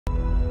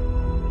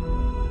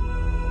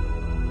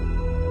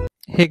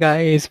Hey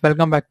guys,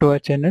 welcome back to our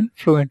channel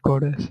Fluent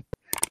Coders.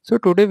 So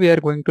today we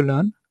are going to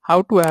learn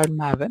how to add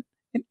Maven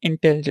in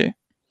Intellij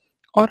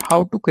or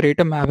how to create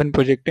a Maven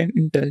project in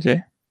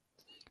Intellij.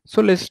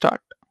 So let's start.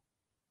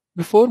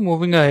 Before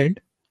moving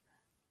ahead,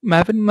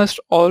 Maven must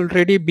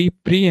already be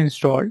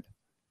pre-installed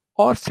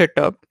or set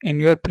up in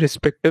your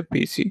respective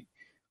PC.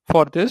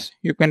 For this,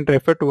 you can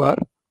refer to our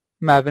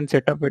Maven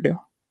setup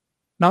video.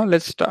 Now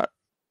let's start.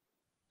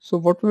 So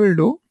what we will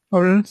do,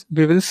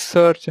 we will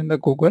search in the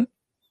Google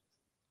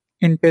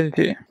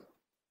Intellij.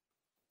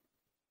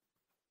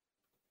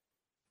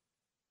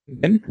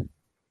 Then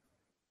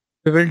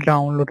we will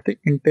download the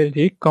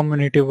Intellij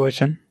community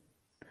version.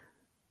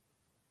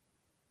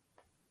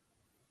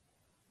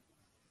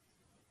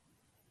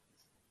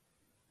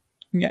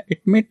 Yeah,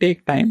 it may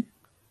take time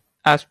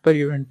as per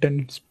your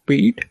internet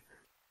speed.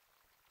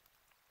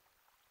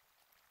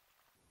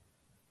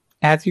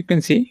 As you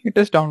can see, it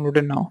is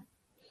downloaded now.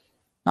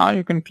 Now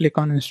you can click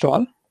on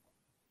install.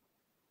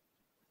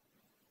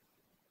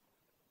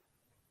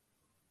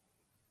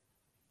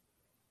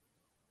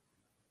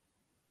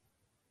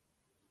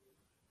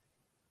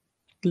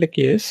 Click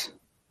yes.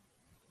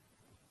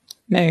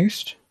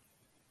 Next,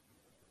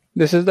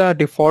 this is the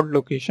default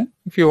location.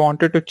 If you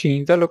wanted to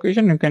change the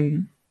location, you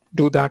can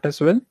do that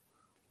as well.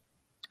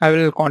 I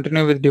will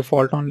continue with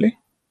default only.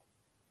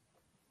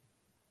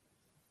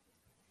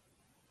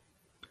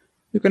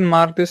 You can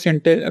mark this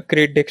Intel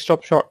create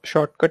desktop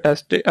shortcut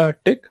as tick,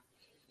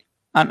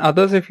 and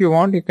others if you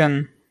want you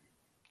can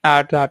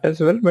add that as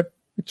well, but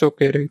it's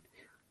okay, right?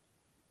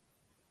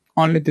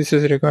 Only this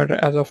is required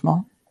as of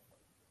now.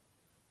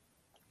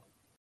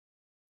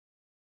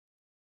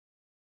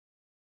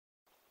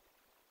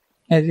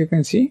 As you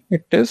can see,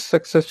 it is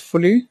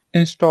successfully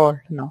installed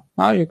now.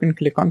 Now you can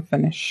click on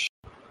finish.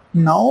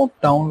 Now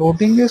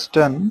downloading is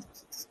done.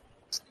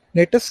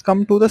 Let us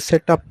come to the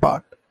setup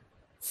part.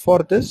 For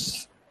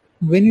this,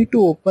 we need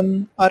to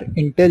open our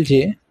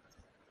Intellij.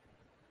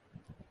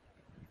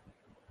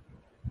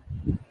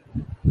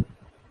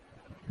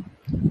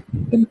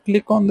 Then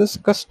click on this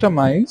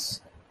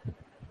customize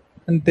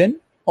and then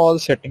all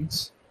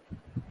settings.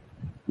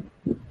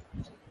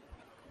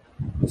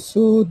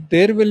 So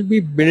there will be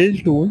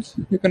build tools.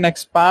 You can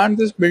expand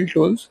this build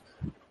tools.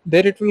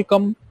 There it will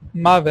come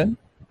Maven.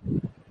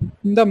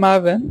 In the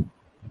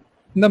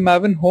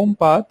Maven home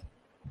path,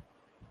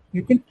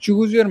 you can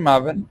choose your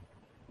Maven,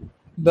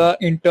 the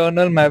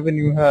internal Maven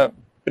you have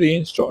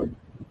pre-installed,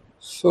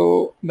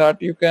 so that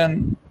you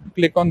can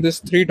click on these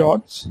three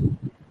dots,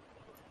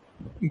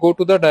 go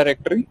to the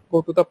directory,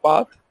 go to the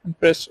path and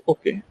press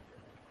OK.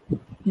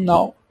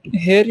 Now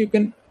here you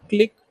can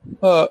click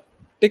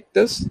tick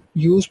this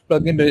use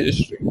plugin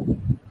registry.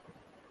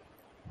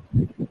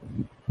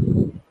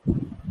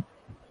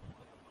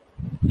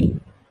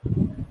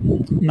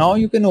 Now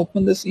you can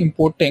open this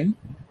importing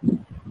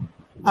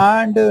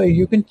and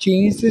you can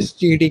change this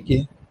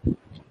JDK.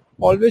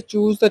 Always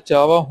choose the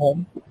Java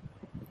home,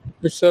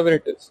 whichever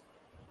it is,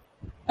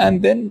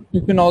 and then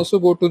you can also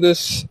go to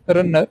this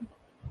runner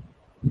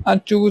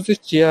and choose this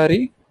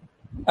JRE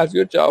as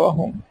your Java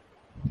home.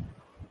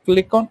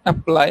 Click on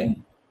apply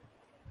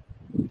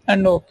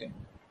and OK.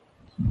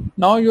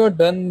 Now you are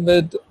done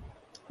with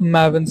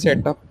Maven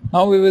setup.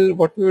 Now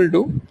what we will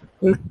do,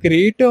 we'll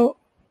create a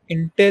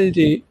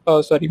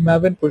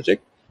Maven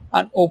project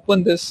and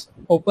open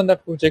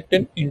that project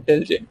in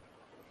Intellij.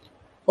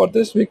 For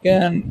this we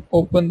can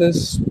open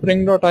this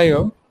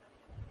spring.io.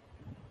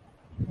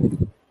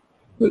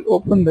 We'll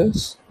open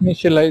this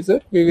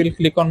initializer. We will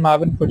click on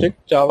Maven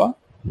project Java.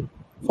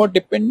 For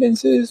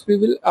dependencies, we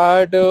will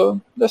add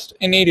just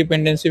any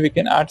dependency. We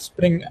can add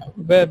Spring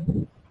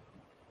Web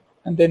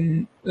and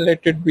then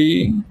let it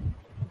be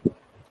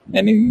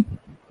any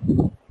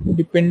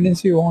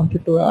dependency you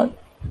wanted to add.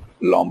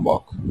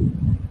 Lombok.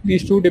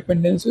 These two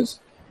dependencies.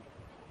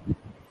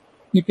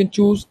 You can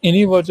choose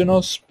any version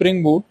of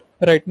Spring Boot.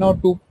 Right now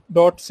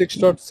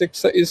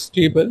 2.6.6 is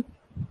stable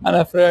and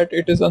after that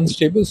it is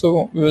unstable,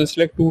 so we will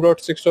select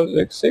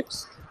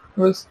 2.6.6.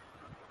 We'll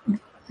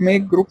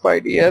make group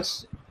ID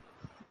as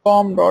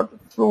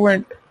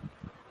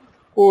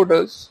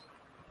com.fluentcoders.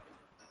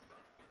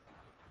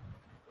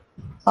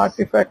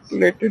 Artifact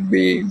let it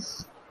be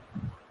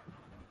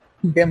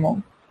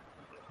demo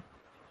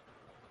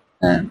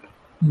and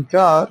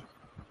jar,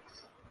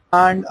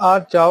 and our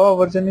Java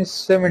version is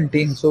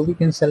 17, so we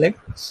can select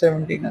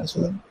 17 as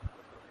well.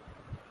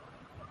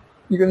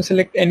 You can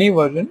select any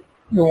version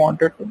you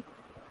wanted to,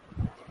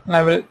 and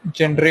I will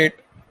generate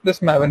this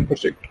Maven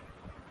project.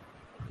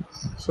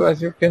 So as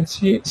you can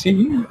see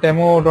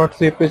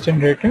demo.zip is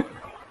generated.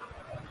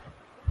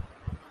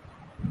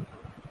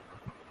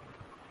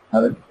 I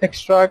will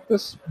extract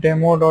this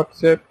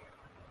demo.zip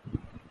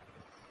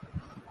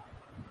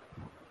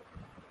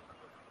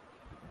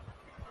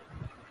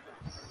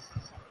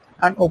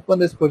and open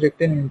this project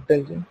in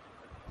Intellij.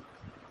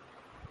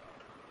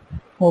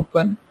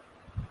 Open.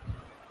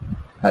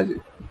 As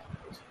it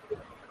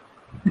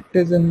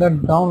is in the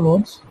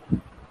downloads.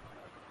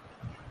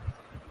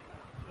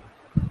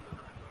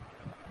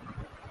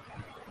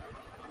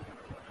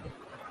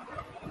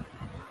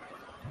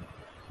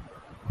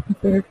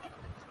 it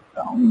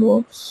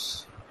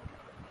downloads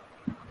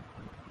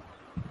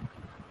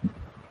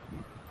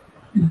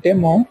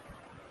demo.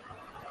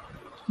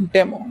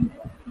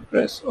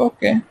 Press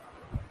OK.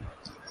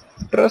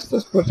 Trust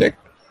this project.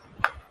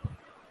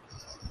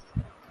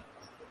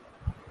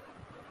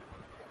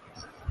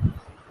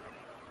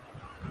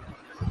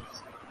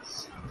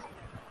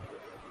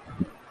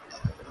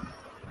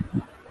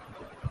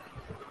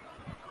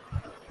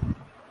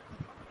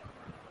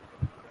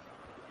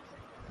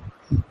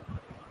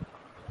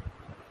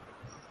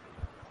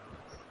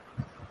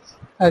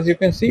 As you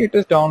can see, it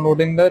is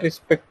downloading the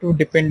respective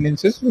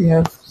dependencies we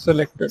have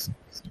selected.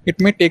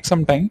 It may take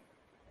some time.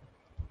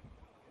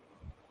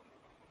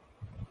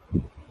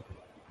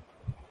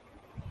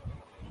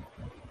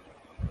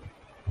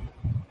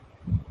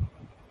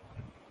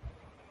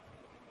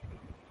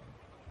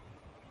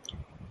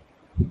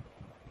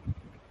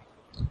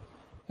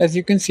 As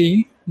you can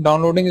see,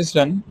 downloading is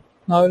done.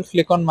 Now I will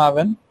click on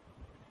Maven.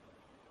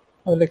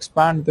 I will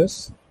expand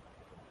this,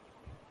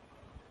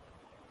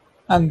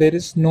 and there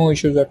is no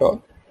issues at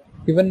all.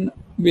 Even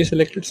we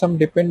selected some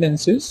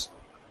dependencies.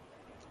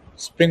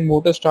 Spring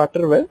Motor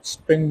starter web,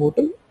 Spring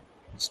Motor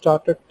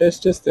starter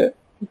test is there.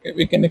 Okay,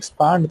 we can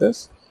expand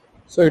this.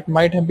 So it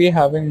might be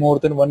having more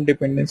than one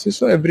dependency.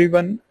 So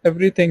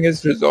everything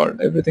is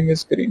resolved. Everything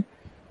is green.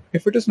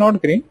 If it is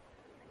not green,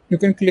 you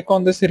can click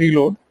on this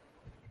reload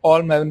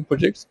all Maven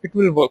projects. It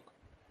will work.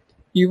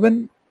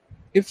 Even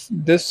if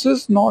this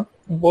is not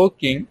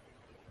working,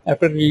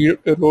 after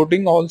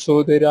reloading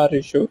also there are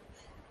issues.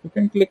 You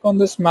can click on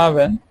this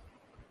Maven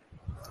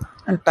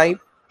and type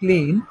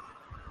clean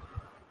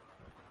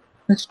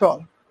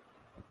install.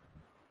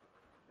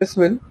 This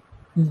will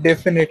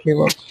definitely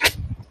work.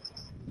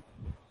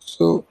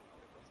 So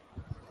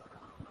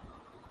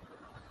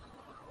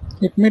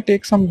it may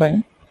take some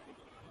time,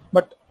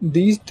 but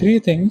these three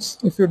things,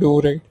 if you do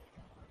right,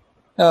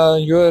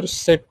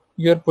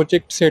 your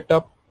project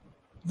setup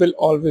will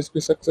always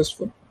be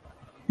successful.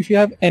 If you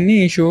have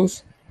any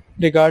issues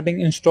regarding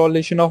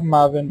installation of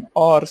Maven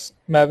or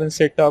Maven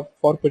setup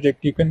for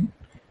project, you can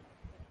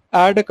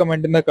add a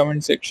comment in the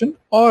comment section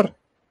or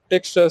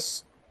text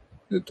us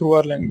through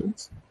our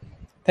LinkedIn.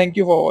 Thank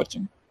you for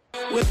watching.